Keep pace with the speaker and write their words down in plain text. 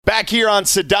back here on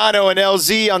Sedano and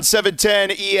LZ on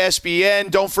 710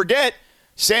 ESPN. Don't forget,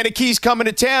 Santa Key's coming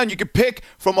to town. You can pick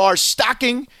from our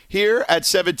stocking here at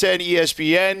 710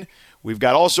 ESPN. We've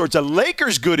got all sorts of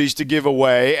Lakers goodies to give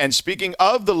away. And speaking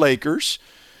of the Lakers,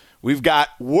 we've got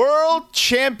world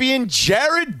champion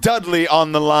Jared Dudley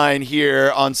on the line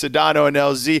here on Sedano and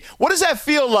LZ. What does that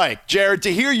feel like, Jared,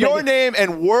 to hear your name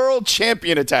and world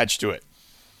champion attached to it?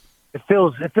 It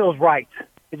feels right.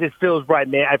 It just feels right,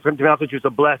 man. To be honest with you, it's a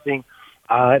blessing.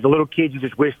 As a little kid, you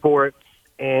just wish for it.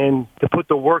 And to put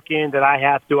the work in that I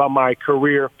have throughout my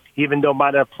career, even though I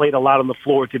might have played a lot on the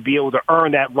floor, to be able to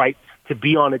earn that right to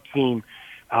be on a team,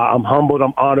 I'm humbled,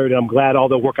 I'm honored, and I'm glad all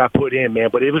the work I put in, man.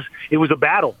 But it was a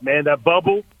battle, man. That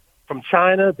bubble from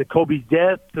China to Kobe's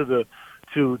death to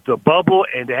the bubble,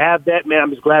 and to have that, man, I'm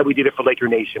just glad we did it for Laker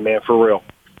Nation, man, for real.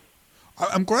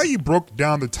 I'm glad you broke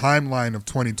down the timeline of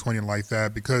 2020 like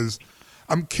that, because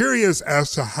I'm curious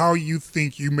as to how you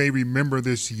think you may remember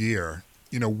this year.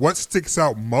 You know, what sticks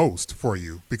out most for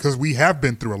you? Because we have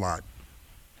been through a lot.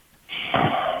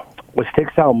 What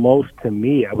sticks out most to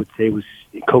me, I would say, was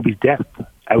Kobe's death.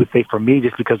 I would say for me,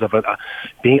 just because of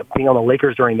being on the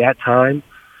Lakers during that time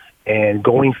and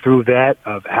going through that.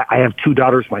 I have two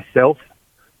daughters myself,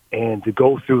 and to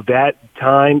go through that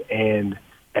time, and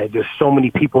there's so many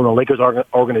people in the Lakers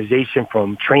organization,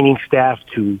 from training staff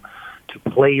to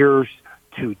players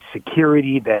to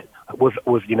security, that was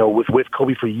with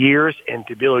Kobe for years, and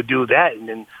to be able to do that, and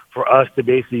then for us to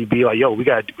basically be like, yo, we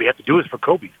have to do this for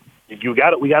Kobe. We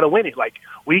got to win it. Like,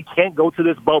 we can't go to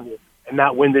this bubble and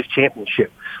not win this championship.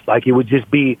 Like, it would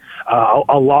just be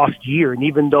a lost year. And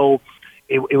even though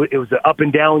it was an up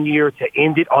and down year, to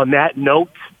end it on that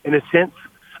note, in a sense,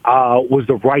 was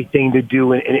the right thing to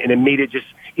do. And it made it just,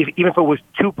 even if it was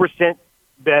 2%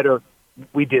 better,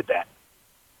 we did that.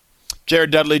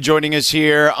 Jared Dudley joining us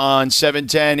here on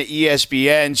 710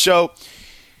 ESPN. So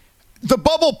the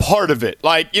bubble part of it,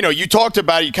 like, you know, you talked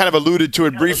about it, you kind of alluded to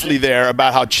it briefly there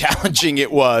about how challenging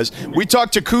it was. We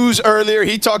talked to Kuz earlier.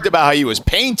 He talked about how he was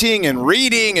painting and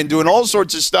reading and doing all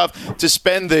sorts of stuff to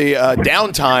spend the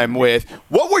downtime with.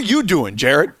 What were you doing,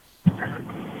 Jared?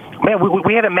 Man,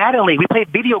 we had a Madden League. We played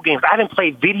video games. I haven't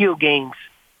played video games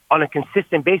on a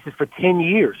consistent basis for 10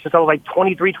 years, since I was like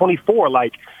 23, 24.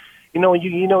 Like, when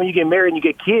you get married and you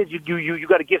get kids, you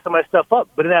got to give some of that stuff up.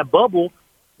 But in that bubble,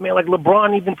 man, like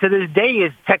LeBron, even to this day,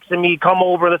 is texting me, come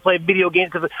over, let's play video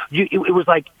games. Because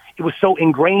it was so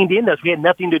ingrained in us. We had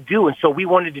nothing to do, and so we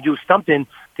wanted to do something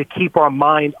to keep our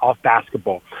mind off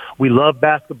basketball. We love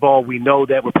basketball. We know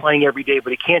that we're playing every day,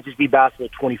 but it can't just be basketball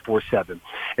 24/7.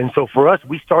 And so for us,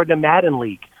 we started a Madden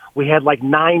League. We had like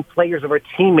 9 players of our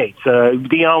teammates,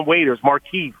 Deion Waiters,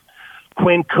 Marquise,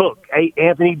 Quinn Cook,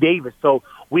 Anthony Davis. So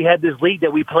we had this league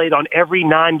that we played on every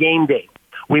non-game day.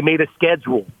 We made a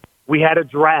schedule. We had a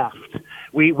draft.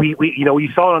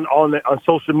 You saw it on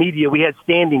social media. We had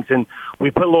standings, and we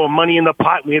put a little money in the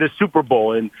pot. We had a Super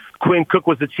Bowl, and Quinn Cook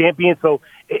was the champion. So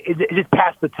it just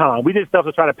passed the time. We did stuff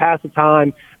to try to pass the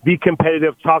time, be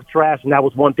competitive, talk trash, and that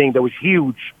was one thing that was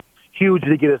huge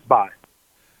to get us by.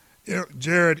 You know,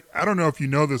 Jared, I don't know if you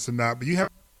know this or not, but you have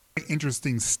an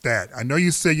interesting stat. I know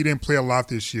you said you didn't play a lot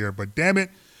this year, but damn it,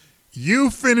 you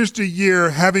finished the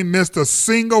year having missed a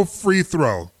single free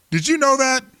throw. Did you know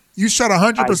that? You shot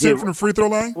 100% from the free throw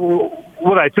line?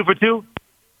 What, 2 for 2?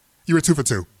 You were 2 for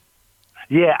 2.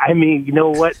 Yeah, I mean, you know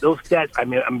what? Those stats, I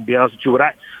mean, I'm going to be honest with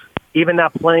you. Even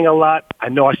not playing a lot, I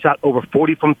know I shot over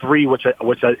 40 from 3, which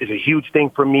is a huge thing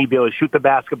for me, be able to shoot the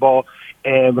basketball.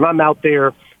 And when I'm out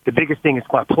there, the biggest thing is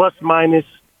my plus, minus,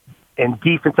 and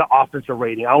defensive offensive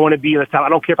rating. I want to be in the top. I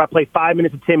don't care if I play 5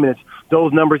 minutes or 10 minutes.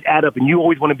 Those numbers add up, and you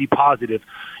always want to be positive.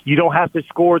 You don't have to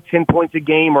score 10 points a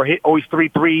game or hit always 3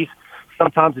 threes.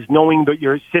 Sometimes it's knowing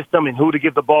your system and who to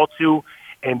give the ball to,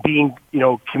 and being,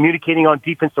 communicating on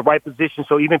defense, the right position.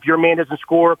 So even if your man doesn't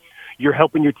score, you're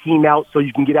helping your team out so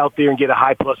you can get out there and get a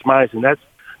high plus minus, and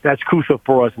that's crucial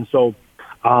for us. And so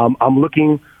I'm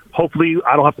looking. Hopefully,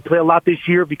 I don't have to play a lot this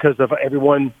year because of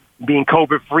everyone being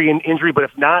COVID-free and injury. But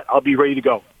if not, I'll be ready to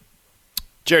go.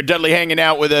 Jared Dudley hanging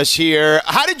out with us here.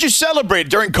 How did you celebrate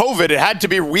during COVID? It had to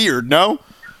be weird, no?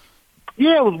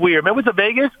 Yeah, it was weird, man. We went to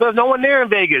Vegas. There was no one there in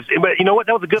Vegas. But you know what?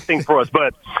 That was a good thing for us.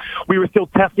 But we were still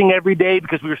testing every day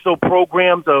because we were so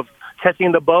programmed of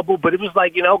testing the bubble. But it was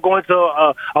like, going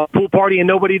to a pool party and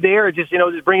nobody there, or just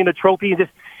bringing the trophy. And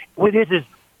just what it is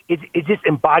it just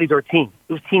embodies our team.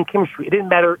 It was team chemistry. It didn't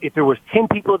matter if there was 10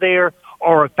 people there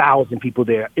or 1,000 people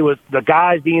there. It was the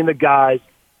guys being the guys,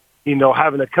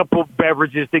 having a couple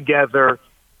beverages together,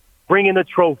 bringing the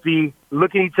trophy,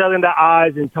 looking each other in the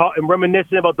eyes and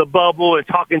reminiscing about the bubble and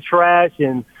talking trash.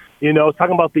 And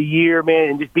talking about the year, man,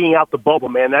 and just being out the bubble,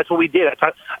 man. That's what we did.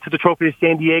 I took the trophy to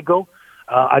San Diego,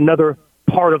 another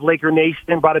part of Laker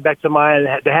Nation, brought it back to mine.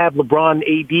 To have LeBron,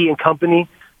 AD, and company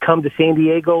come to San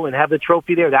Diego and have the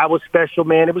trophy there, that was special,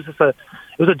 man. It was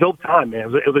a dope time, man.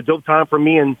 It was a dope time for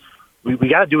me, and we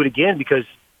got to do it again because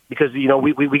we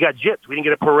got gypped. We didn't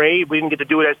get a parade. We didn't get to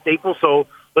do it at Staples, so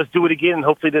let's do it again, and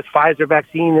hopefully this Pfizer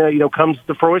vaccine, comes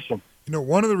to fruition.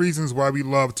 One of the reasons why we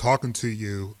love talking to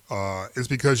you is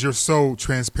because you're so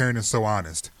transparent and so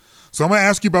honest. So I'm going to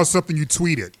ask you about something you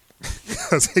tweeted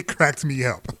because it cracked me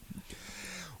up.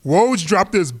 Woj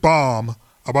dropped this bomb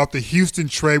about the Houston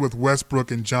trade with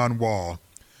Westbrook and John Wall.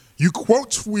 You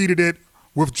quote tweeted it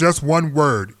with just one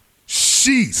word,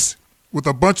 sheesh, with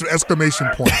a bunch of exclamation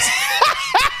points.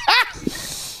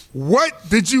 What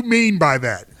did you mean by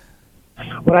that?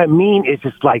 What I mean is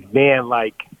just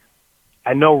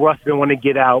I know Russ didn't want to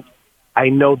get out. I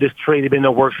know this trade had been in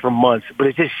the works for months, but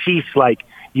it's just sheesh.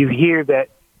 You hear that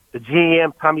the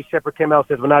GM, Tommy Shepard, came out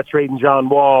and says, we're not trading John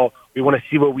Wall. We want to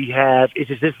see what we have. It's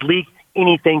just this league,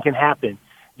 anything can happen.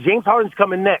 James Harden's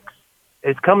coming next.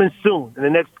 It's coming soon, in the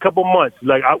next couple months.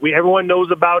 Everyone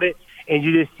knows about it, and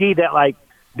you just see that,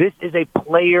 this is a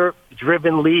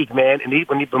player-driven league, man. And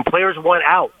when players want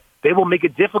out, they will make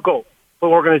it difficult for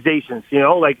organizations.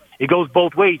 It goes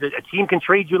both ways. A team can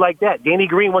trade you like that. Danny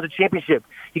Green wants a championship.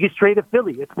 He gets traded to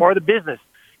Philly. It's part of the business.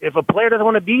 If a player doesn't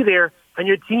want to be there on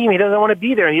your team, he doesn't want to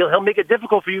be there, and he'll make it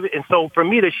difficult for you. And so for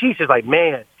me, the sheesh is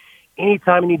man,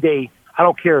 anytime, any day, I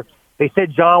don't care. They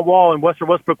said John Wall and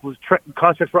Westbrook was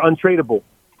contracts were untradeable.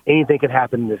 Anything can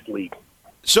happen in this league.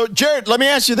 So, Jared, let me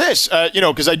ask you this,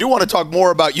 because I do want to talk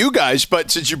more about you guys,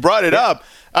 but since you brought it up,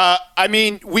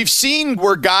 we've seen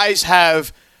where guys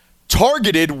have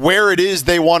targeted where it is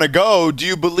they want to go. Do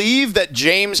you believe that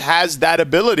James has that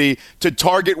ability to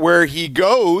target where he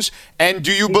goes? And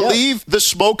do you believe the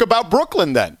smoke about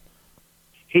Brooklyn then?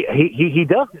 He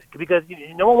does, because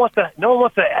no one wants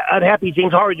the unhappy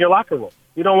James Harden in your locker room.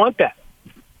 You don't want that,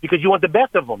 because you want the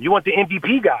best of them. You want the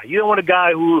MVP guy. You don't want a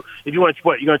guy who, if you want to,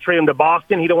 you're going to trade him to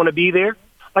Boston, he don't want to be there.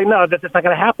 No, that's not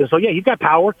going to happen. So yeah, he's got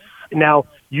power. Now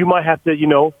you might have to,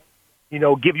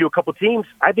 give you a couple teams.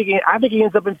 I think he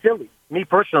ends up in Philly. Me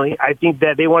personally, I think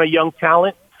that they want a young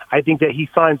talent. I think that he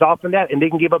signs off on that, and they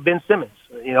can give up Ben Simmons.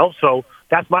 So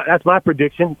that's my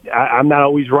prediction. I'm not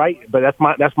always right, but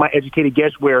that's my educated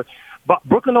guess. But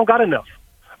Brooklyn don't got enough.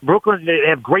 Brooklyn, they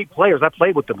have great players. I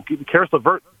played with them. Karis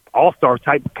LeVert, all-star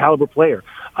type caliber player.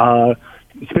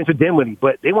 Spencer Dinwiddie,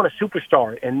 but they want a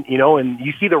superstar. And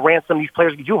you see the ransom these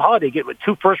players get. Drew Holiday get with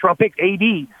 2 first-round picks,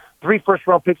 AD, 3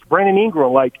 first-round picks, Brandon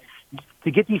Ingram.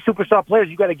 To get these superstar players,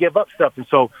 you got to give up stuff. And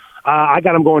so I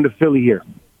got them going to Philly here.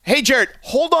 Hey, Jared,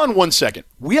 hold on one second.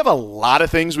 We have a lot of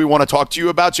things we want to talk to you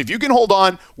about, so if you can hold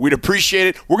on, we'd appreciate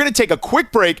it. We're going to take a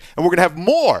quick break, and we're going to have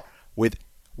more with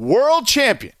world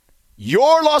champion,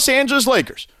 your Los Angeles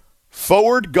Lakers,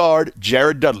 forward guard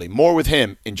Jared Dudley. More with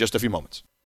him in just a few moments.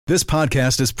 This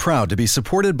podcast is proud to be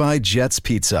supported by Jets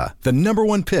Pizza, the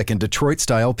 #1 pick in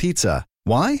Detroit-style pizza.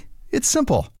 Why? It's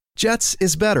simple. Jets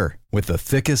is better. With the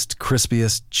thickest,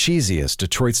 crispiest, cheesiest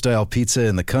Detroit-style pizza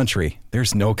in the country,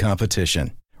 there's no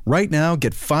competition. Right now,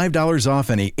 get $5 off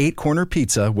any 8-corner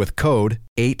pizza with code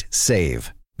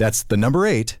 8SAVE. That's the number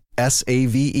 8,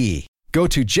 SAVE. Go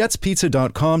to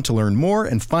jetspizza.com to learn more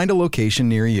and find a location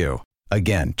near you.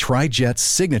 Again, try Jet's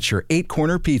signature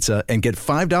 8-corner pizza and get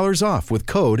 $5 off with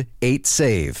code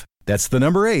 8SAVE. That's the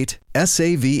number 8,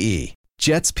 SAVE.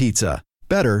 Jet's Pizza.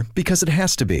 Better because it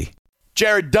has to be.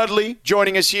 Jared Dudley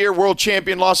joining us here, world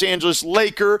champion Los Angeles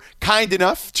Laker, kind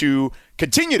enough to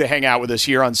continue to hang out with us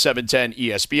here on 710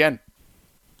 ESPN.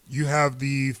 You have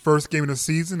the first game of the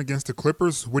season against the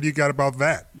Clippers. What do you got about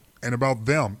that and about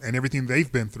them and everything they've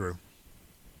been through?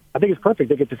 I think it's perfect.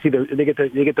 They get to see they get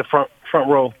the front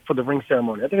row for the ring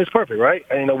ceremony. I think it's perfect, right?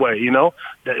 In a way,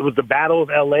 it was the Battle of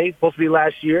LA, supposed to be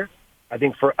last year. I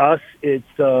think for us, it's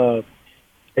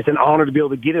an honor to be able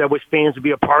to get it. I wish fans would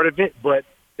be a part of it, but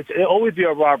it'll always be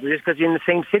a robbery just because you're in the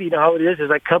same city. You know how it is. It's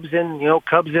like Cubs and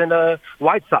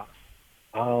White Sox.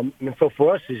 And so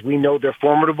for us, we know they're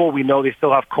formidable. We know they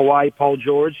still have Kawhi, Paul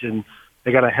George, and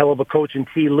they got a hell of a coach in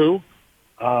T. Lue.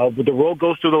 But the road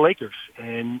goes through the Lakers,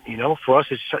 and for us,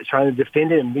 it's trying to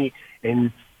defend it,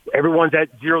 and everyone's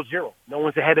at 0-0. No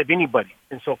one's ahead of anybody,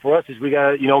 and so for us, we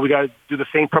got to do the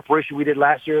same preparation we did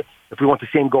last year if we want the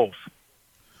same goals.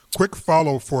 Quick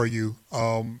follow for you.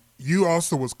 You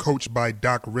also was coached by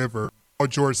Doc Rivers.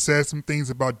 George said some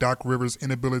things about Doc Rivers'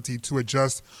 inability to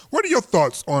adjust. What are your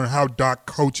thoughts on how Doc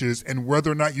coaches and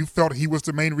whether or not you felt he was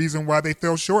the main reason why they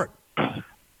fell short?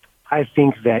 I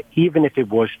think that even if it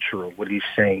was true, what he's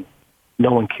saying,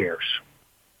 no one cares.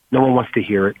 No one wants to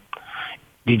hear it.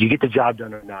 Did you get the job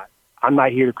done or not? I'm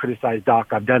not here to criticize Doc.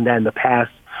 I've done that in the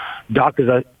past. Doc is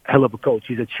a hell of a coach.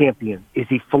 He's a champion. Is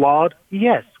he flawed?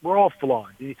 Yes, we're all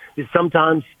flawed. Is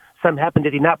sometimes something happened?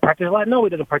 Did he not practice a lot? No, he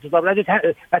doesn't practice a lot.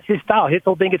 That's his style. His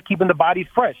whole thing is keeping the body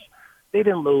fresh. They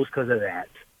didn't lose because of that.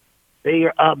 They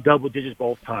are up double digits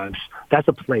both times. That's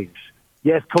a players.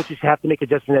 Yes, coaches have to make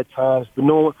adjustments at times, but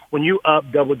no, when you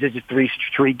up double digits three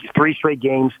straight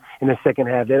games in the second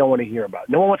half, they don't want to hear about it.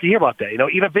 No one wants to hear about that,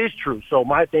 even if it's true. So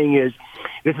my thing is,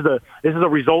 this is a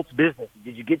results business.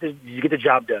 Did you get the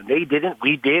job done? They didn't.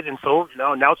 We did, and so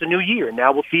now it's a new year, and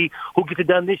now we'll see who gets it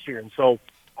done this year. And so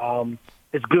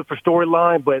it's good for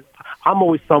storyline, but I'm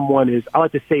always I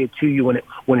like to say it to you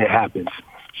when it happens.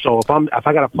 So if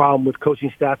I got a problem with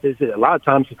coaching staff, a lot of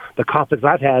times the conflicts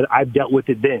I've dealt with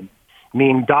it then. Me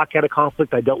and Doc had a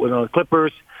conflict I dealt with on the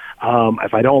Clippers.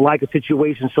 If I don't like a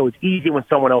situation, so it's easy when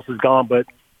someone else is gone, but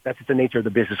that's just the nature of the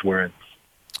business we're in.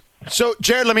 So,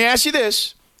 Jared, let me ask you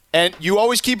this, and you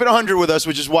always keep it 100 with us,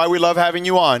 which is why we love having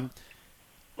you on.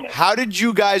 How did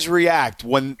you guys react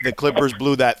when the Clippers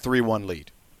blew that 3-1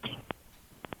 lead?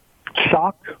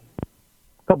 Shock,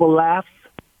 a couple laughs.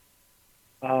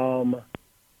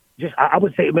 I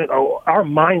would say, man, our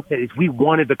mindset is we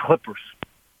wanted the Clippers.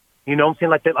 You know what I'm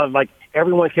saying? Like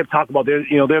everyone kept talking about, they're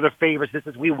the favorites.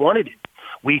 We wanted it.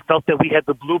 We felt that we had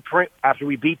the blueprint after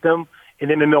we beat them,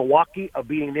 and then in Milwaukee,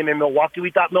 beating them in Milwaukee.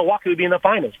 We thought Milwaukee would be in the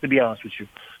finals, to be honest with you.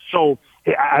 So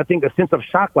I think a sense of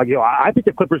shock, I think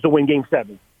the Clippers will win Game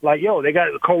 7. They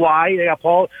got Kawhi, they got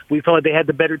Paul. We felt like they had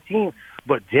the better team.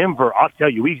 But Denver, I'll tell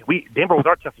you, Denver was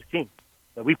our toughest team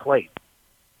that we played.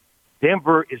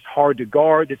 Denver is hard to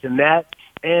guard, this and that.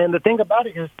 And the thing about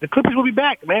it is the Clippers will be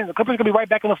back, man. The Clippers are going to be right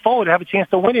back in the fold and have a chance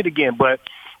to win it again. But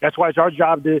that's why it's our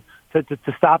job to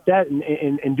stop that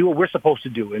and do what we're supposed to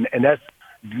do. And that's,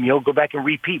 go back and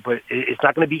repeat. But it's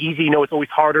not going to be easy. It's always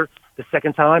harder the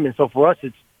second time. And so for us,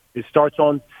 it starts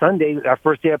on Sunday. Our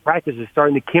first day of practice is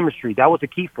starting the chemistry. That was the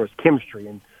key for us, chemistry.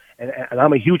 And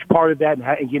I'm a huge part of that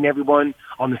and getting everyone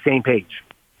on the same page.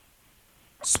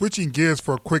 Switching gears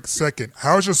for a quick second.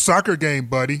 How's your soccer game,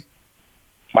 buddy?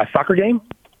 My soccer game?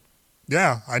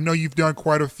 Yeah, I know you've done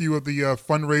quite a few of the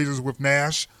fundraisers with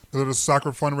Nash, the little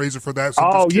soccer fundraiser for that.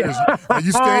 So yeah.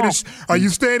 Are you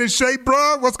staying in shape,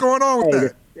 bro? What's going on with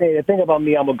that? Hey, the thing about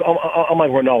me, I'm like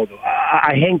Ronaldo.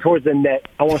 I hang towards the net.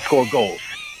 I want to score goals.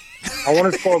 I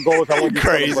want to score goals. I want to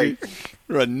crazy.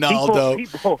 Ronaldo.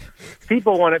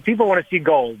 People want to see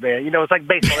goals, man. It's like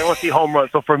baseball. They want to see home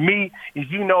runs. So for me, as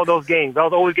those games, I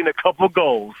was always getting a couple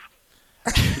goals.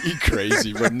 You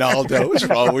crazy, Ronaldo. What's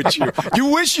wrong with you? You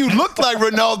wish you looked like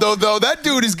Ronaldo, though. That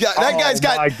guy's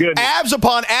got abs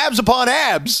upon abs upon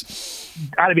abs.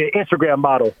 I'd be an Instagram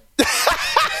model.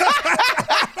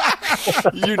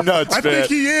 You nuts, man. I think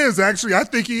he is, actually. I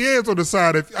think he is on the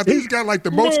side. I think he's got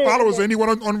the most followers of anyone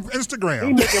on Instagram.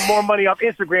 He's making more money off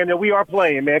Instagram than we are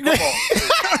playing, man. Come on.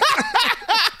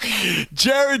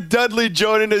 Jared Dudley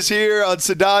joining us here on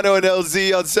Sedano and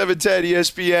LZ on 710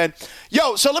 ESPN.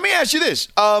 Yo, so let me ask you this.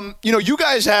 You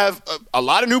guys have a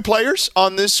lot of new players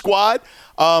on this squad.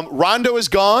 Rondo is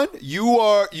gone. You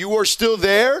are still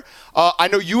there. I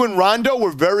know you and Rondo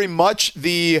were very much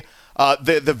the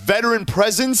veteran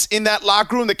presence in that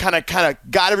locker room that kind of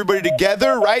got everybody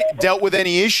together, right? Dealt with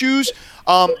any issues.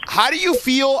 How do you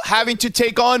feel having to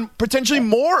take on potentially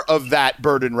more of that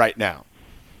burden right now?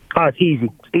 It's easy.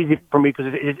 It's easy for me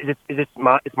because it's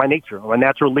my nature. I'm a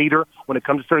natural leader when it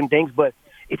comes to certain things, but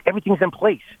everything's in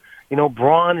place.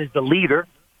 Braun is the leader.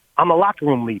 I'm a locker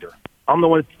room leader. I'm the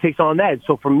one that takes on that.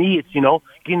 So for me, it's,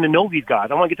 getting to know these guys.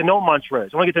 I want to get to know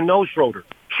Montrez. I want to get to know Schroeder.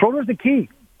 Schroeder's the key.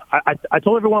 I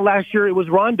told everyone last year it was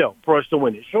Rondo for us to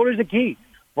win it. Schroeder's the key.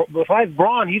 Besides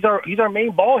Braun, he's our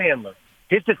main ball handler.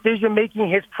 His decision-making,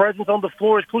 his presence on the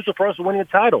floor is crucial for us to winning a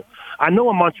title. I know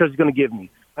what Montrez is going to give me.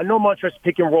 I know Montrez's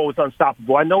pick and roll is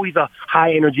unstoppable. I know he's a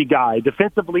high-energy guy.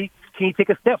 Defensively, can you take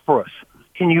a step for us?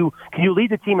 Can you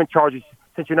lead the team in charges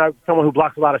since you're not someone who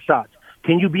blocks a lot of shots?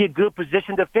 Can you be a good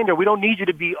position defender? We don't need you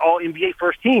to be all-NBA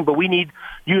first team, but we need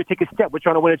you to take a step. We're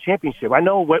trying to win a championship. I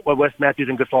know what Wes Matthews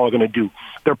and Gasol are going to do.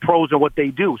 They're pros in what they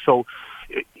do. So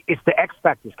it's the X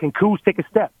factors. Can Kuz take a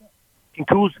step? Can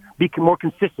Kuz be more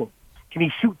consistent? Can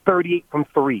he shoot 38 from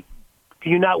 3?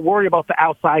 Can you not worry about the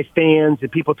outside fans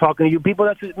and people talking to you?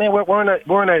 People, we're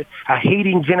in a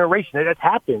hating generation. That's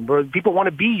happened. Where people want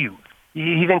to be you.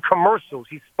 He's in commercials.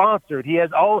 He's sponsored. He has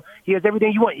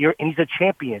everything you want. And he's a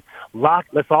champion.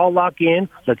 Let's all lock in.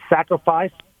 Let's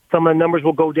sacrifice. Some of the numbers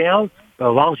will go down,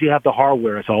 but as long as you have the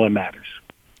hardware, it's all that matters.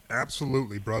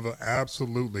 Absolutely, brother.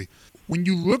 Absolutely. When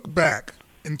you look back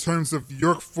in terms of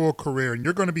your full career, and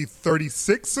you're going to be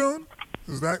 36 soon?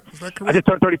 Is that I correct? just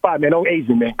turned 35, man. Don't age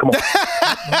me, man. Come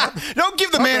on. Don't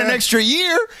give the man an extra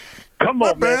year. Come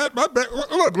on, man. My bad.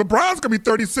 Look, LeBron's gonna be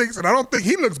 36, and I don't think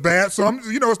he looks bad. So I'm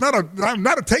not a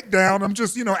takedown. I'm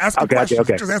just, asking questions.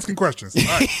 Okay. Just asking questions. All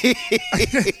right.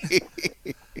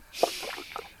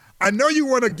 I know you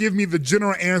want to give me the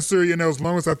general answer, as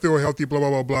long as I feel healthy, blah,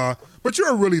 blah, blah, blah. But you're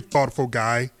a really thoughtful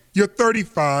guy. You're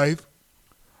 35.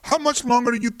 How much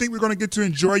longer do you think we're going to get to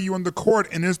enjoy you on the court?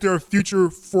 And is there a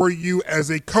future for you as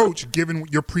a coach, given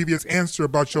your previous answer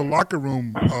about your locker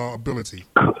room ability?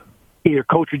 Either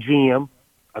coach or GM.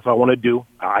 That's what I want to do.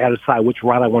 I got to decide which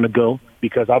route I want to go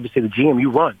because obviously the GM, you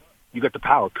run. You got the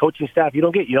power. Coaching staff, you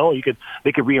don't get.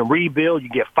 They could rebuild. You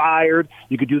get fired.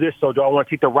 You could do this. So do I want to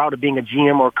take the route of being a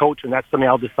GM or a coach? And that's something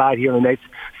I'll decide here in the next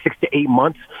 6 to 8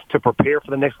 months to prepare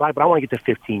for the next life. But I want to get to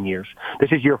 15 years.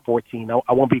 This is year 14.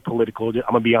 I won't be political. I'm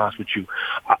going to be honest with you.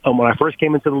 When I first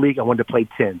came into the league, I wanted to play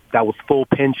 10. That was full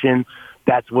pension.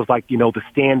 That was like, the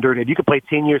standard. If you could play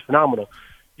 10 years, phenomenal.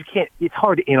 You can't. It's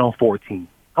hard to end on 14.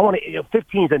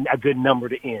 15 is a good number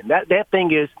to end. That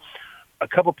thing is a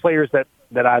couple players that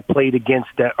I played against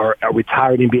that are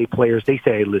retired NBA players, they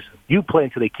say, hey, listen, you play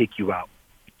until they kick you out.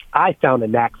 I found a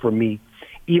knack for me,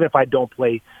 even if I don't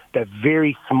play, that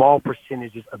very small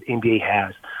percentages of NBA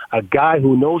has. A guy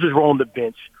who knows his role on the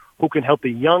bench, who can help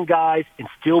the young guys and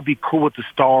still be cool with the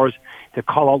stars to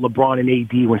call out LeBron and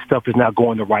AD when stuff is not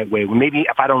going the right way. When maybe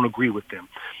if I don't agree with them.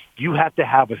 You have to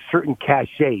have a certain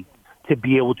cachet to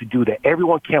be able to do that.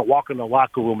 Everyone can't walk in the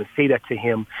locker room and say that to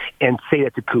him and say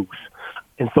that to Kuz.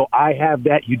 And so I have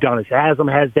that. Udonis Haslam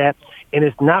has that. And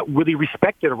it's not really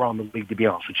respected around the league, to be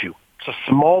honest with you. It's a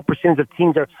small percentage of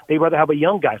teams they rather have a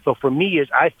young guy. So for me,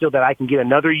 I feel that I can get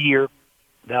another year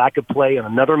that I could play on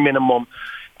another minimum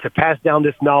to pass down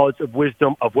this knowledge of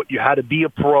wisdom of how to be a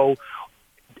pro,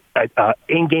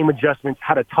 in-game adjustments,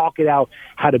 how to talk it out,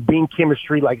 how to bring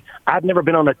chemistry. Like, I've never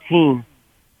been on a team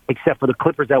except for the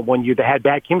Clippers that one year that had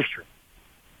bad chemistry.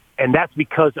 And that's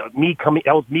because of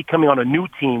that was me coming on a new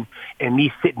team and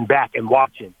me sitting back and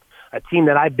watching. A team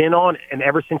that I've been on, and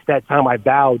ever since that time I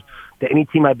vowed that any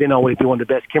team I've been on would be one of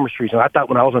the best chemistries. And I thought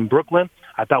when I was in Brooklyn,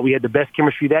 I thought we had the best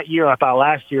chemistry that year. I thought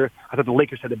last year, I thought the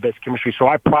Lakers had the best chemistry. So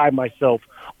I pride myself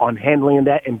on handling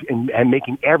that and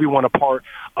making everyone a part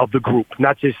of the group,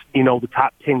 not just, the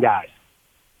top 10 guys.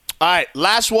 All right,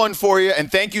 last one for you,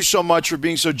 and thank you so much for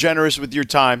being so generous with your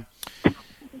time.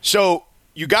 So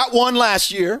you got one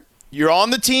last year. You're on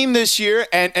the team this year,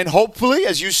 and hopefully,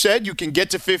 as you said, you can get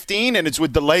to 15, and it's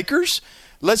with the Lakers.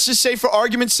 Let's just say, for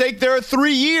argument's sake, there are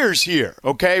 3 years here,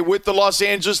 okay, with the Los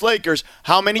Angeles Lakers.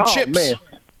 How many chips? Man.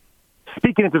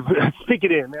 Speak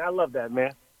it in, man. I love that,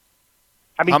 man.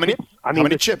 How many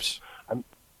chips?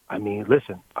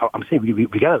 Listen, I'm saying you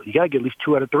got to get at least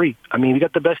 2 out of 3. We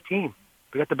got the best team.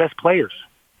 We got the best players.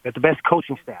 We got the best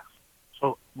coaching staff.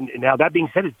 So now that being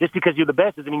said, just because you're the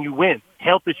best doesn't mean you win.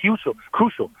 Health is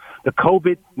crucial. The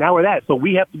COVID, now we're that. So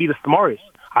we have to be the smartest.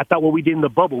 I thought what we did in the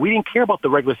bubble, we didn't care about the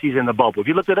regular season in the bubble. If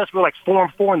you looked at us, we were like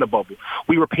 4-4 in the bubble.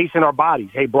 We were pacing our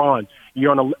bodies. Hey, Braun,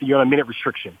 you're on a minute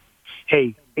restriction.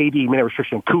 Hey, AD, minute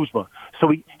restriction. Kuzma.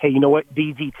 So hey, you know what?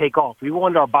 DZ, take off. We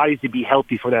wanted our bodies to be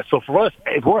healthy for that. So for us,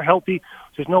 if we're healthy,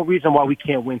 there's no reason why we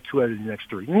can't win 2 out of the next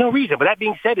 3. There's no reason. But that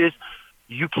being said,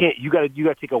 you got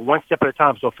to take it one step at a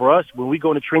time. So for us, when we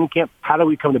go into training camp, how do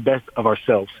we become the best of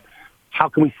ourselves? How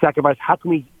can we sacrifice? How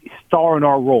can we star in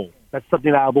our role? That's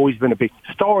something that I've always been a big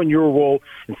star in your role,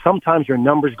 and sometimes your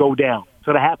numbers go down.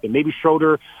 So that happened. Maybe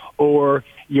Schroeder or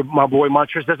my boy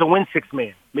Montrezl doesn't win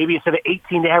 6-man. Maybe instead of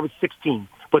 18, they average 16,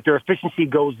 but their efficiency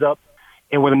goes up,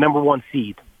 and we're the number 1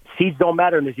 seed. Seeds don't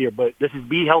matter in this year, but let's just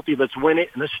be healthy. Let's win it,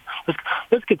 and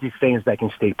let's get these fans back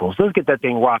in Staples. Let's get that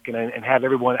thing rocking and have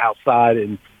everyone outside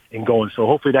and going. So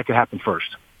hopefully that can happen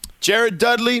first. Jared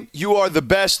Dudley, you are the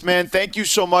best, man. Thank you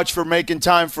so much for making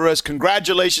time for us.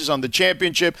 Congratulations on the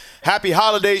championship. Happy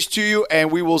holidays to you,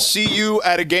 and we will see you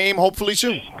at a game hopefully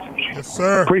soon. Yes,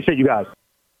 sir. Appreciate you guys.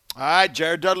 All right,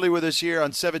 Jared Dudley with us here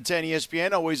on 710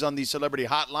 ESPN, always on the Celebrity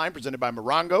Hotline, presented by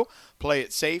Morongo. Play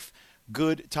it safe.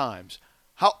 Good times.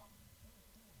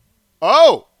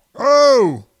 Oh!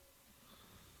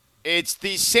 It's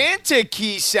the Santa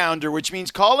key sounder, which means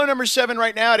caller number 7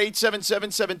 right now at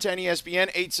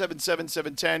 877-710-ESPN,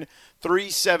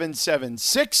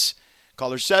 877-710-3776.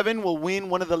 Caller 7 will win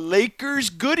one of the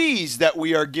Lakers goodies that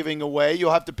we are giving away.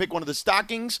 You'll have to pick one of the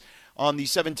stockings on the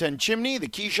 710 chimney, the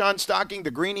Keyshawn stocking,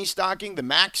 the Greeny stocking, the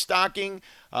Max stocking,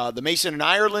 the Mason and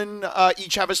Ireland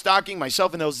each have a stocking.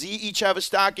 Myself and LZ each have a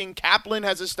stocking. Kaplan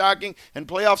has a stocking, and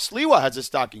Playoff Sliwa has a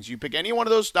stocking. So you pick any one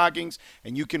of those stockings,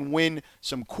 and you can win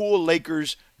some cool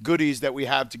Lakers goodies that we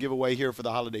have to give away here for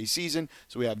the holiday season.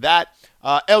 So we have that.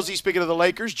 LZ, speaking of the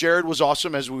Lakers, Jared was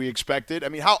awesome as we expected. I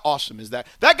mean, how awesome is that?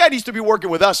 That guy needs to be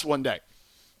working with us one day.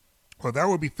 Well, that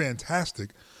would be fantastic.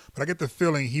 But I get the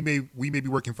feeling we may be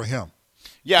working for him.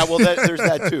 Yeah, well, there's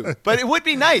that too. But it would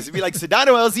be nice. It'd be like Sedano,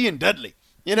 LZ, and Dudley.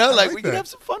 You know, like we could have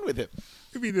some fun with him.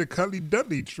 It'd be the Cuddly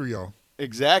Dudley trio.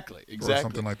 Exactly. Or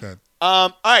something like that.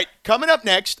 All right, coming up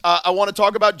next, I want to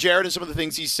talk about Jared and some of the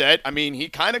things he said. I mean, he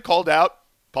kind of called out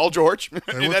Paul George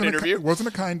in that interview. It wasn't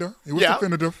a kinda. It was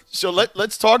definitive. So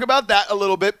let's talk about that a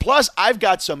little bit. Plus, I've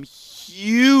got some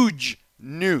huge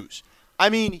news. I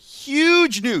mean,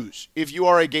 huge news if you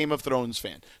are a Game of Thrones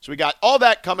fan. So we got all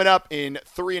that coming up in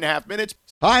 3.5 minutes.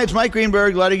 Hi, it's Mike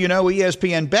Greenberg letting you know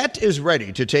ESPN Bet is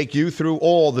ready to take you through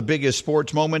all the biggest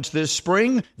sports moments this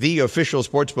spring. The official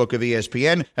sportsbook of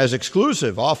ESPN has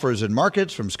exclusive offers and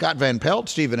markets from Scott Van Pelt,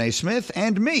 Stephen A. Smith,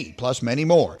 and me, plus many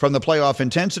more. From the playoff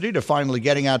intensity to finally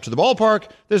getting out to the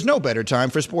ballpark, there's no better time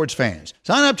for sports fans.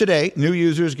 Sign up today. New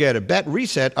users get a bet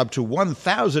reset up to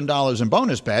 $1,000 in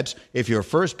bonus bets if your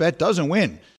first bet doesn't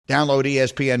win. Download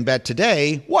ESPN Bet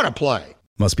today. What a play.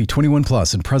 Must be 21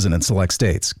 plus and present in select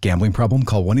states. Gambling problem?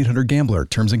 Call 1-800-GAMBLER.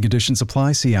 Terms and conditions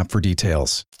apply. See app for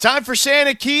details. Time for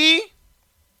Santa Key.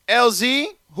 LZ,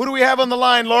 who do we have on the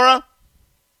line, Laura?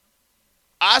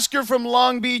 Oscar from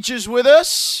Long Beach is with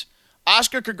us.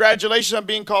 Oscar, congratulations on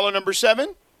being caller number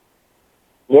 7.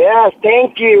 Yes,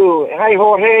 thank you. Hi,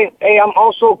 Jorge. Hey, I'm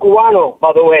also Cubano,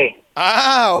 by the way.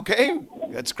 Ah, okay.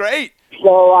 That's great.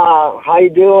 So, how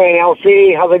you doing,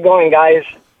 LC? How's it going, guys?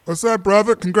 What's up,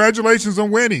 brother? Congratulations on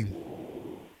winning.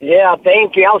 Yeah,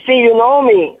 thank you. LC, you know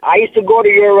me. I used to go to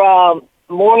your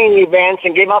morning events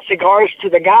and give out cigars to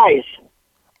the guys.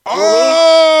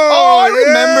 I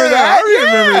remember that. I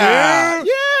remember that.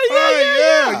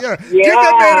 Yeah. Give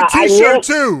that man a T-shirt,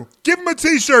 too. Give him a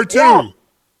T-shirt, too. Yeah.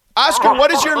 Oscar,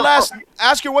 what's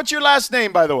your last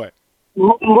name, by the way?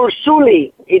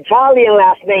 Mursuli, Italian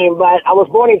last name, but I was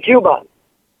born in Cuba.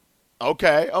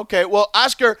 Okay. Well,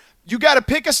 Oscar, you got to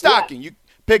pick a stocking. You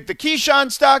pick the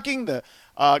Keyshawn stocking, the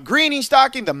Greeny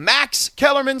stocking, the Max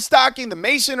Kellerman stocking, the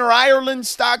Mason or Ireland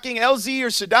stocking, LZ or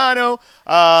Sedano,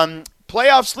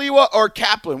 Playoff Sliwa or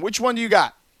Kaplan. Which one do you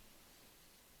got?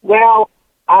 Well,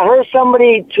 I heard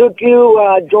somebody took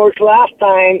you, George, last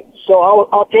time, so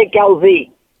I'll take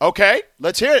LZ. Okay,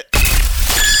 let's hear it.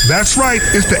 That's right.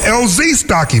 It's the LZ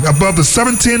stocking above the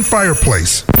 710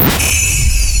 fireplace.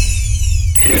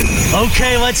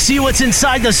 Okay, let's see what's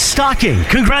inside the stocking.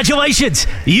 Congratulations.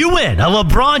 You win a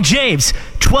LeBron James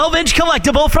 12-inch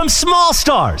collectible from Small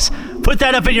Stars. Put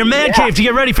that up in your man cave to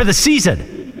get ready for the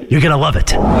season. You're going to love it.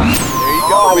 There you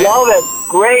go, man. I love it.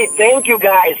 Great. Thank you,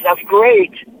 guys. That's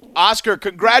great. Oscar,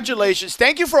 congratulations.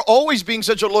 Thank you for always being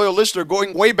such a loyal listener,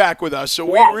 going way back with us. So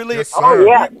we really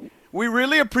we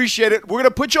really appreciate it. We're going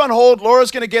to put you on hold.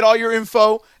 Laura's going to get all your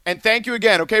info. And thank you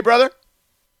again. Okay, brother?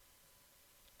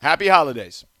 Happy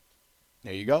holidays.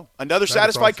 There you go. Another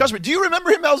satisfied customer. Do you remember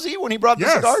him, LZ, when he brought the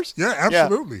cigars? Yeah,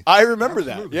 absolutely. Yeah, I remember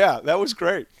that. Yeah, that was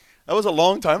great. That was a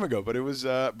long time ago, but it was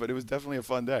definitely a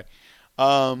fun day.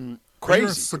 Crazy. Are you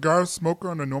a cigar smoker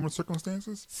under normal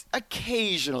circumstances?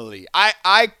 Occasionally.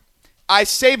 I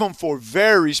save them for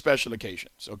very special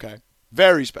occasions, okay?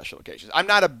 Very special occasions. I'm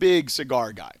not a big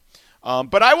cigar guy.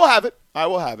 But I will have it. I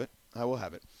will have it.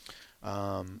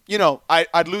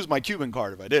 I'd lose my Cuban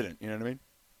card if I didn't. You know what I mean?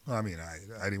 I mean,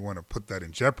 I didn't want to put that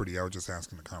in jeopardy. I was just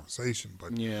asking the conversation.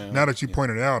 But now that you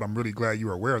pointed it out, I'm really glad you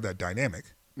were aware of that dynamic.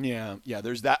 Yeah,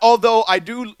 there's that. Although I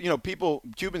do,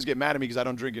 Cubans get mad at me because I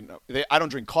don't drink it. I don't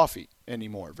drink coffee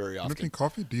anymore very often. You don't drink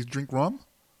coffee? Do you drink rum?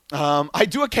 I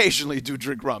do occasionally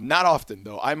drink rum. Not often,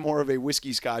 though. I'm more of a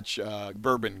whiskey scotch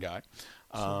bourbon guy.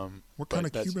 What kind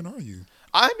of Cuban are you?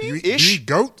 I mean, do you eat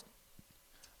goat?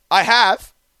 I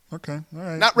have. Okay, all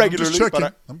right. Not regularly,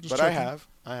 but I have.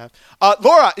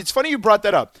 Laura, it's funny you brought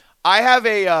that up. I have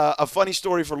a funny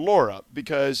story for Laura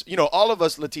because, all of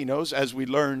us Latinos, as we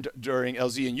learned during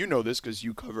LZ, and you know this because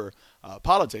you cover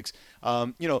politics,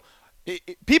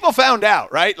 people found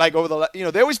out, right? Like over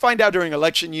they always find out during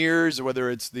election years, or whether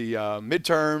it's the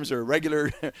midterms or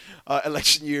regular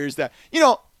election years, that,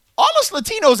 all us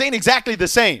Latinos ain't exactly the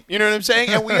same. You know what I'm saying?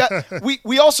 And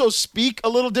we also speak a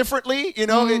little differently,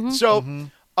 Mm-hmm.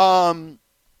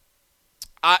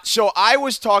 So I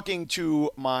was talking to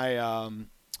my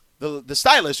the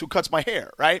stylist who cuts my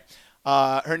hair, right?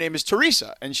 Her name is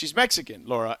Teresa, and she's Mexican,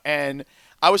 Laura. And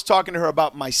I was talking to her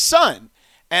about my son.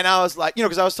 And I was like,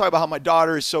 because I was talking about how my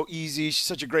daughter is so easy. She's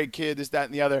such a great kid, this, that,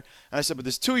 and the other. And I said, but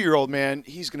this 2-year-old, man,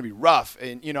 he's going to be rough.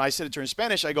 And, I said it to her in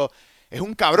Spanish. I go, es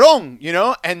un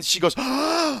cabrón, And she goes,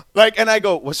 and I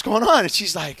go, what's going on? And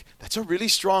she's like, that's a really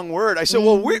strong word. I said,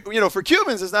 well, for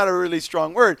Cubans, it's not a really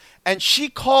strong word. And she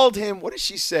called him, what did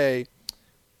she say?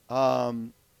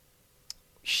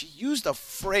 She used a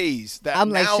phrase that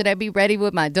I'm like, should I be ready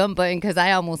with my dumb button? Because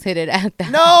I almost hit it at that.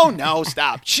 No,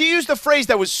 stop. She used a phrase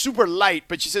that was super light,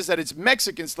 but she says that it's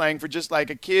Mexican slang for just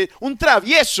like a kid. Un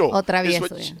travieso. Oh,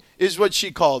 travieso, is what she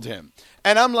called him.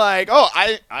 And I'm like,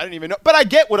 I didn't even know. But I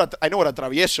get I know what a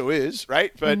travieso is,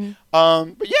 right? But,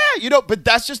 but yeah, but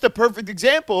that's just a perfect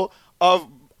example of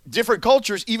different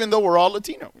cultures, even though we're all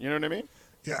Latino. You know what I mean?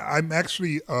 Yeah, I'm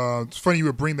actually, it's funny you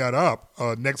would bring that up.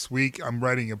 Next week, I'm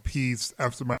writing a piece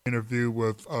after my interview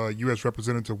with U.S.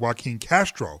 Representative Joaquin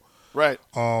Castro. Right.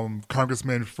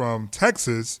 Congressman from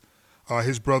Texas.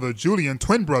 His brother Julian,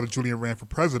 twin brother Julian, ran for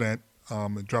president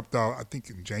and dropped out, I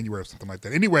think, in January or something like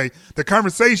that. Anyway, the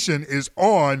conversation is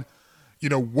on,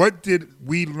 what did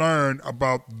we learn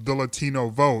about the Latino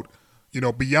vote,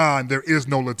 beyond there is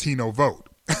no Latino vote.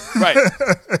 Right.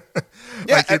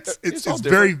 Yeah, it's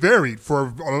very varied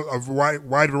for a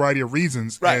wide variety of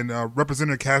reasons. Right. And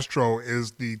Representative Castro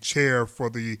is the chair for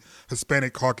the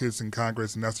Hispanic caucus in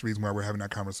Congress, and that's the reason why we're having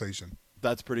that conversation.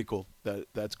 That's pretty cool.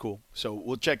 That's cool. So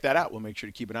we'll check that out. We'll make sure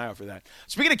to keep an eye out for that.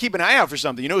 Speaking of keep an eye out for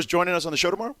something, who's joining us on the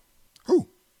show tomorrow? Who?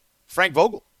 Frank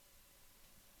Vogel.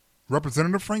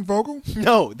 Representative Frank Vogel?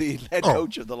 No, the head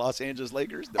coach of the Los Angeles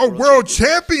Lakers. World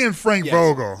champion Frank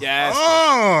Vogel. Yes.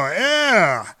 Oh,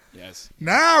 yeah. Yes.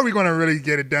 Now we're going to really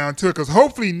get it down to it, because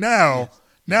hopefully now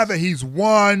that he's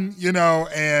won,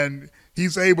 and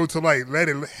he's able to let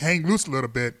it hang loose a little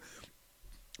bit,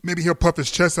 maybe he'll puff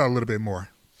his chest out a little bit more.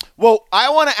 Well, I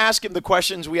want to ask him the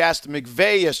questions we asked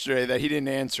McVay yesterday that he didn't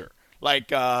answer, like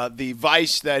the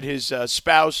vice that his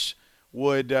spouse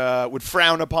would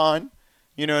frown upon.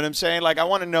 You know what I'm saying? I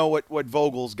want to know what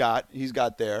Vogel's he's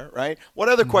got there, right? What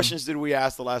other questions did we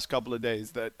ask the last couple of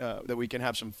days that we can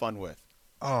have some fun with?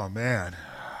 Oh, man.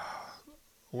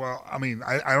 Well, I mean,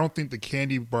 I don't think the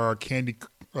candy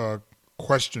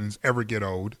questions ever get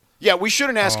old. Yeah, we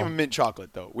shouldn't ask him mint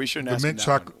chocolate, though. We shouldn't ask him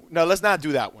that one. No, let's not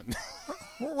do that one.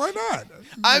 Well, why not?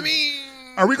 I mean,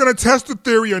 are we going to test the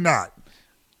theory or not?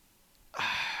 I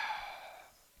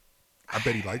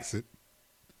bet he likes it.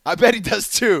 I bet he does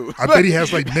too. I bet he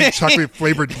has mint chocolate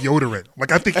flavored deodorant.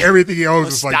 I think everything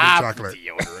else is mint chocolate.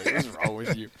 Deodorant. What's wrong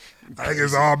with you? I think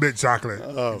it's all mint chocolate.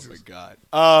 Oh my God.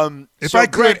 If I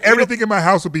could, everything in my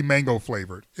house would be mango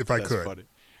flavored. If I could. Funny.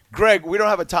 Greg, we don't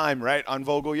have a time, right, on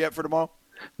Vogel yet for tomorrow?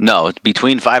 No, it's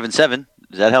between 5 and 7.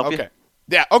 Does that help you? Okay.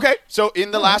 Yeah, okay. So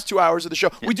in the last 2 hours of the show,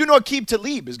 we do know Aqib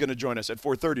Talib is going to join us at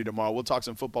 4:30 tomorrow. We'll talk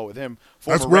some football with him.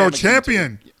 That's world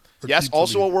champion. Yes,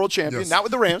 also a world champion. Yes. Not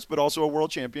with the Rams, but also a world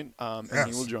champion. And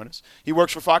he will join us. He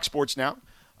works for Fox Sports now,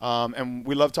 and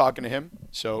we love talking to him.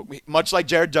 So much like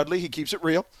Jared Dudley, he keeps it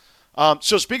real.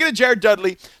 So speaking of Jared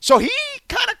Dudley, so he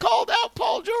kind of called out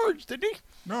Paul George, didn't he?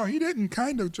 No, he didn't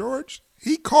George.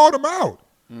 He called him out.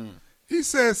 He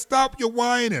said, stop your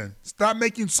whining. Stop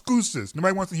making excuses.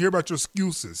 Nobody wants to hear about your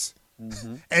excuses.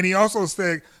 And he also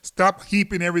said, stop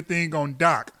heaping everything on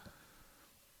Doc.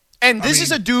 And this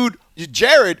is a dude,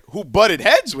 Jared, who butted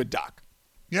heads with Doc.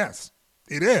 Yes,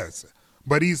 it is.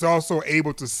 But he's also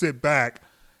able to sit back,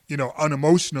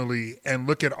 unemotionally and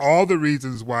look at all the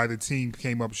reasons why the team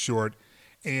came up short.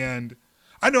 And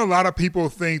I know a lot of people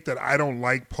think that I don't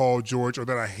like Paul George or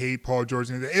that I hate Paul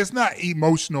George. It's not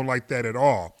emotional like that at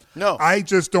all. No. I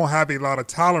just don't have a lot of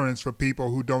tolerance for people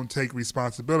who don't take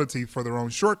responsibility for their own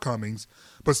shortcomings,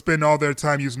 but spend all their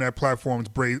time using that platform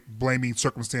blaming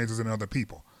circumstances and other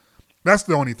people. That's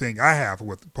the only thing I have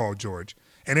with Paul George.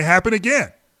 And it happened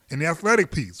again in the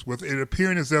athletic piece, with it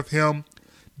appearing as if him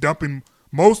dumping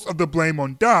most of the blame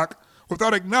on Doc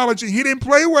without acknowledging he didn't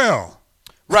play well.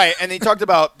 Right, and he talked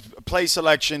about play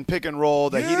selection, pick and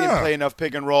roll, that he didn't play enough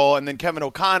pick and roll, and then Kevin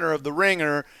O'Connor of The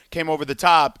Ringer came over the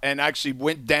top and actually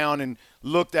went down and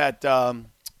looked at,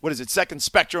 Second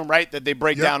Spectrum, right, that they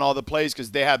break down all the plays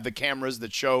because they have the cameras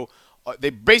that show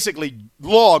they basically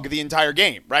log the entire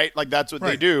game, right? That's what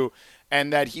they do,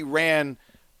 and that he ran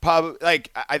probably,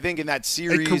 I think in that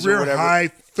series a career or whatever,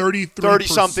 high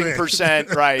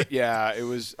 30-something%, right? Yeah, it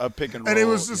was a pick and roll. And it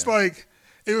was just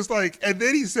and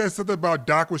then he said something about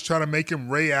Doc was trying to make him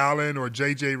Ray Allen or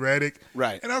J.J. Redick.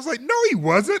 Right. And I was like, no, he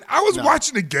wasn't. I was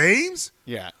watching the games.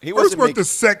 Yeah. He wasn't the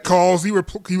set calls he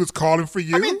was calling for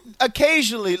you. I mean,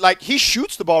 occasionally, he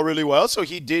shoots the ball really well, so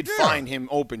he did find him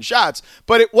open shots.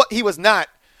 But he was not.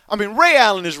 I mean, Ray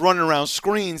Allen is running around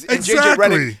screens, and JJ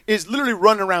Redick is literally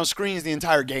running around screens the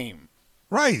entire game.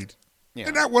 Right. Yeah.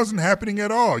 And that wasn't happening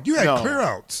at all. You had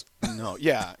clear-outs. No,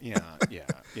 yeah. It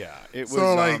was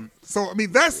so I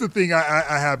mean, that's the thing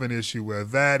I have an issue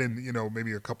with, that and,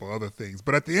 maybe a couple other things.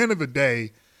 But at the end of the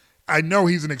day, I know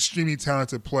he's an extremely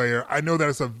talented player. I know that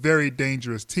it's a very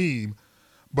dangerous team,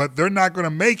 but they're not going to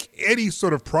make any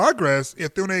sort of progress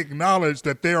if they don't acknowledge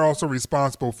that they're also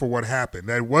responsible for what happened.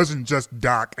 That it wasn't just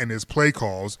Doc and his play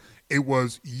calls. It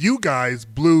was you guys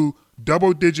blew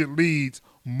double-digit leads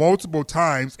multiple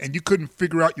times, and you couldn't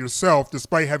figure out yourself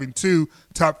despite having 2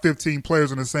 top 15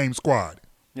 players in the same squad.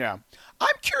 Yeah.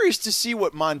 I'm curious to see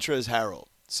what Montrezl Harrell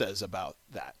says about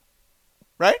that.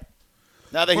 Right?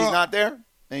 Now that he's not there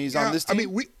and he's on this team. I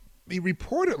mean,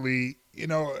 reportedly,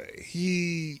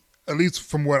 he, at least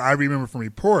from what I remember from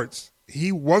reports,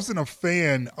 he wasn't a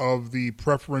fan of the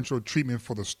preferential treatment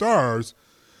for the stars,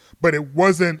 but it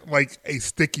wasn't like a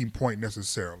sticking point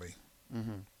necessarily.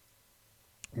 Mm-hmm.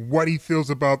 What he feels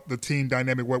about the team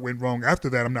dynamic, what went wrong after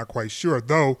that, I'm not quite sure.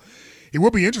 Though it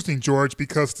will be interesting, George,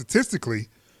 because statistically,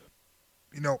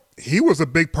 he was a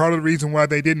big part of the reason why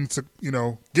they didn't,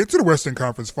 get to the Western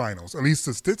Conference Finals, at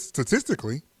least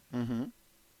statistically. Mm-hmm.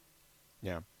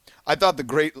 Yeah. I thought the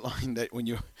great line that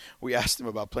when we asked him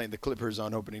about playing the Clippers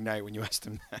on opening night, when you asked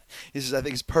him that, he says, I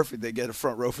think it's perfect they get a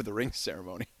front row for the ring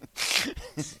ceremony.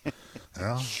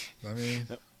 Well, I mean...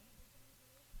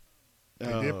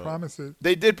 They did promise it.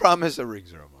 They did promise a ring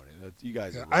ceremony. You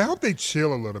guys. Yeah, I hope they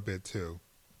chill a little bit too.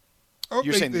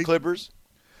 You're saying the Clippers?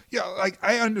 Yeah, like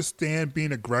I understand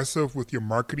being aggressive with your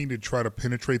marketing to try to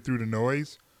penetrate through the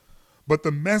noise, but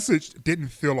the message didn't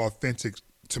feel authentic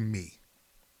to me.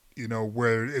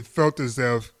 Where it felt as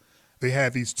if they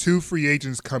had these 2 free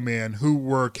agents come in who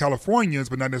were Californians,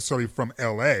 but not necessarily from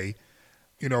L.A.,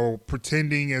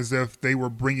 pretending as if they were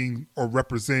bringing or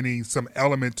representing some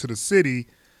element to the city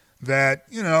that,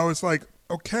 it's like,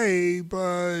 okay,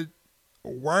 but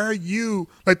why are you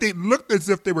 – like they looked as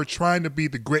if they were trying to be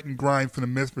the grit and grind for the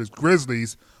Memphis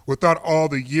Grizzlies without all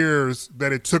the years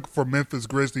that it took for Memphis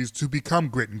Grizzlies to become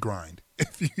grit and grind,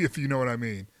 if you know what I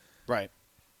mean. Right.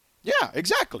 Yeah,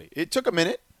 exactly. It took a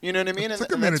minute, you know what I mean? It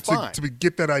took a minute to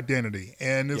get that identity.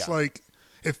 And it's like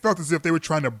it felt as if they were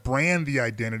trying to brand the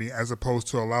identity as opposed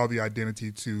to allow the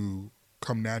identity to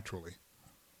come naturally.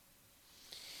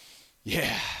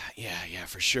 Yeah,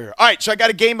 for sure. All right, so I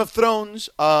got a Game of Thrones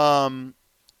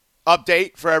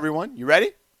update for everyone. You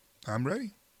ready? I'm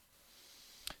ready.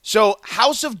 So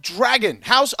House of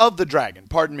the Dragon,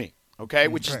 pardon me, okay,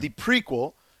 which is the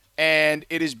prequel, and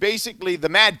it is basically the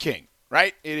Mad King,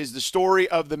 right? It is the story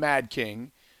of the Mad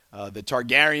King. The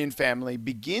Targaryen family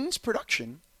begins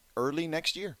production early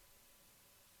next year.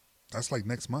 That's like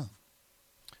next month.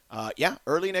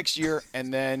 Early next year,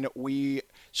 and then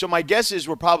so my guess is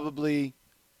we're probably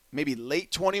maybe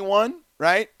late 21,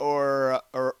 right? Or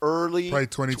early. Probably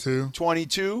 22.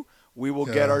 22, we will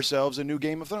get ourselves a new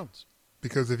Game of Thrones.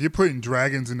 Because if you're putting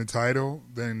dragons in the title,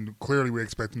 then clearly we're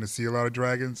expecting to see a lot of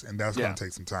dragons, and that's going to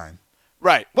take some time.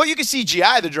 Right. Well, you can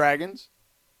CGI the dragons.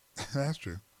 That's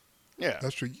true. Yeah.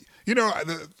 That's true.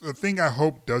 The thing I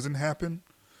hope doesn't happen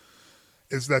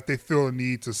is that they feel a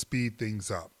need to speed things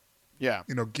up. Yeah.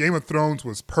 Game of Thrones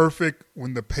was perfect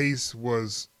when the pace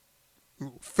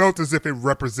felt as if it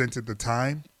represented the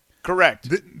time. Correct.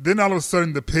 Then all of a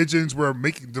sudden the pigeons were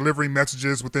delivering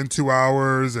messages within 2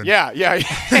 hours. And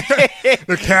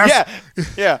the cast,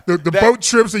 the boat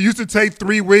trips that used to take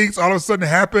 3 weeks all of a sudden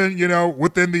happen,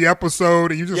 within the episode.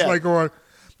 And you're just like going,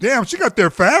 damn, she got there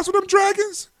fast with them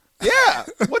dragons? Yeah.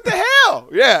 What the hell?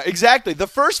 Yeah, exactly. The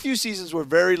first few seasons were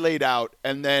very laid out,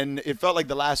 and then it felt like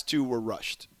the last 2 were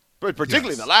rushed. But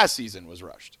particularly the last season was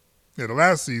rushed. Yeah, the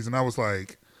last season, I was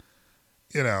like,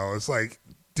 it's like,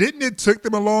 didn't it took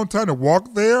them a long time to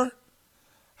walk there?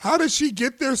 How did she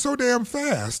get there so damn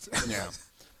fast? Yeah.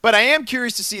 But I am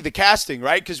curious to see the casting,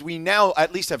 right? Because we now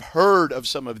at least have heard of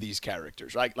some of these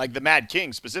characters, right? Like the Mad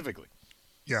King specifically.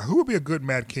 Yeah, who would be a good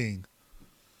Mad King?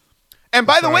 And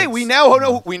by the way, we know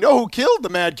who killed the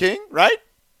Mad King, right?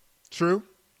 True.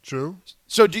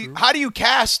 So how do you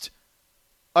cast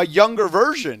a younger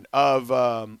version of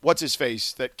what's his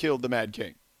face that killed the Mad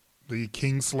King? The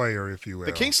Kingslayer, if you will.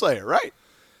 The Kingslayer, right?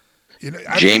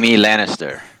 Jamie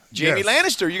Lannister. Jamie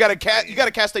Lannister. You got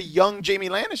to cast a young Jamie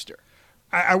Lannister.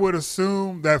 I would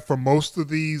assume that for most of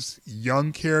these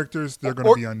young characters, they're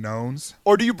going to be unknowns.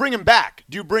 Or do you bring him back?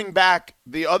 Do you bring back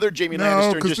the other Jamie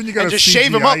Lannister and just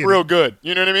shave him up real good?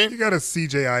 You know what I mean? You got to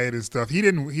CGI it and stuff. He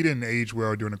didn't age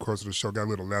well during the course of the show. Got a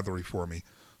little leathery for me.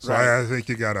 So I think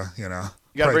you got to, You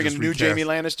got to bring in a new Jamie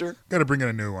Lannister? Got to bring in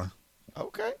a new one.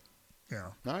 Okay. Yeah.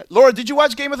 All right. Laura, did you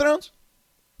watch Game of Thrones?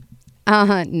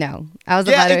 No. I was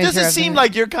about to it doesn't interrupt seem you.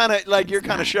 like your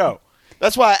kind of show.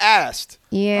 That's why I asked.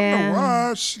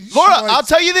 Yeah. Laura, I'll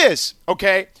tell you this,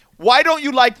 okay? Why don't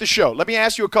you like the show? Let me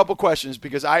ask you a couple questions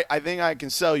because I think I can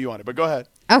sell you on it, but go ahead.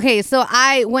 Okay, so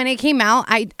when it came out,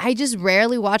 I just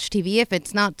rarely watch TV if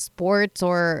it's not sports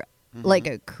or like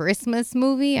a Christmas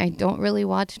movie. I don't really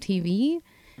watch TV.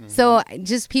 So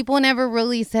just people never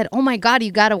really said, "Oh my God,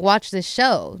 you got to watch this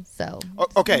show." So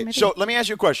okay, so let me ask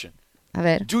you a question. A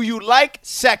ver. Do you like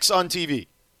sex on TV?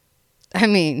 I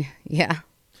mean, yeah.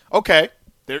 Okay.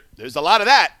 There's a lot of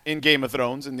that in Game of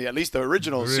Thrones, in at least the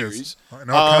original series. And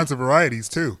all kinds of varieties,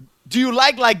 too. Do you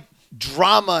like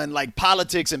drama and like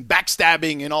politics and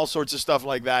backstabbing and all sorts of stuff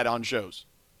like that on shows?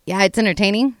 Yeah, it's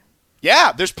entertaining.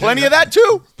 Yeah, there's plenty of that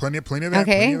too. Plenty of that.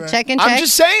 Okay, check and check. I'm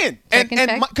just saying. Check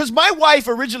and because my wife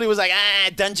originally was like,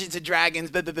 Dungeons and Dragons,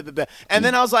 blah, blah, blah, blah. And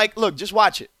then I was like, look, just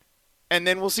watch it. And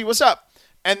then we'll see what's up.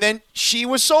 And then she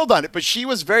was sold on it, but she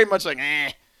was very much like,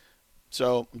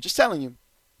 So I'm just telling you,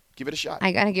 give it a shot.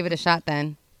 I got to give it a shot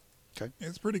then. Okay.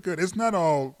 It's pretty good. It's not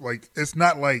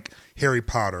like Harry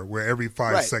Potter where every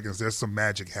 5 seconds there's some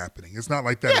magic happening. It's not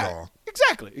like that at all.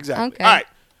 Exactly. Okay. All right.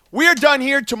 We are done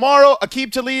here. Tomorrow,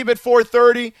 Aqib Talib at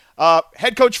 4:30.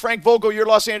 Head coach Frank Vogel, your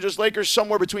Los Angeles Lakers,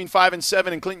 somewhere between 5 and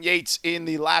 7, and Clinton Yates in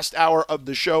the last hour of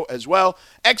the show as well.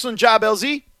 Excellent job,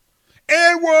 LZ.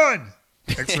 And one.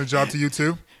 Excellent job to you,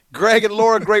 too. Greg and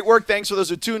Laura, great work. Thanks for those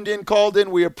who tuned in, called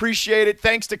in. We appreciate it.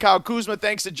 Thanks to Kyle Kuzma.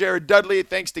 Thanks to Jared Dudley.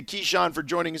 Thanks to Keyshawn for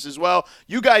joining us as well.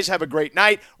 You guys have a great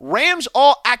night. Rams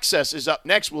All Access is up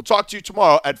next. We'll talk to you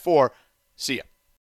tomorrow at 4. See ya.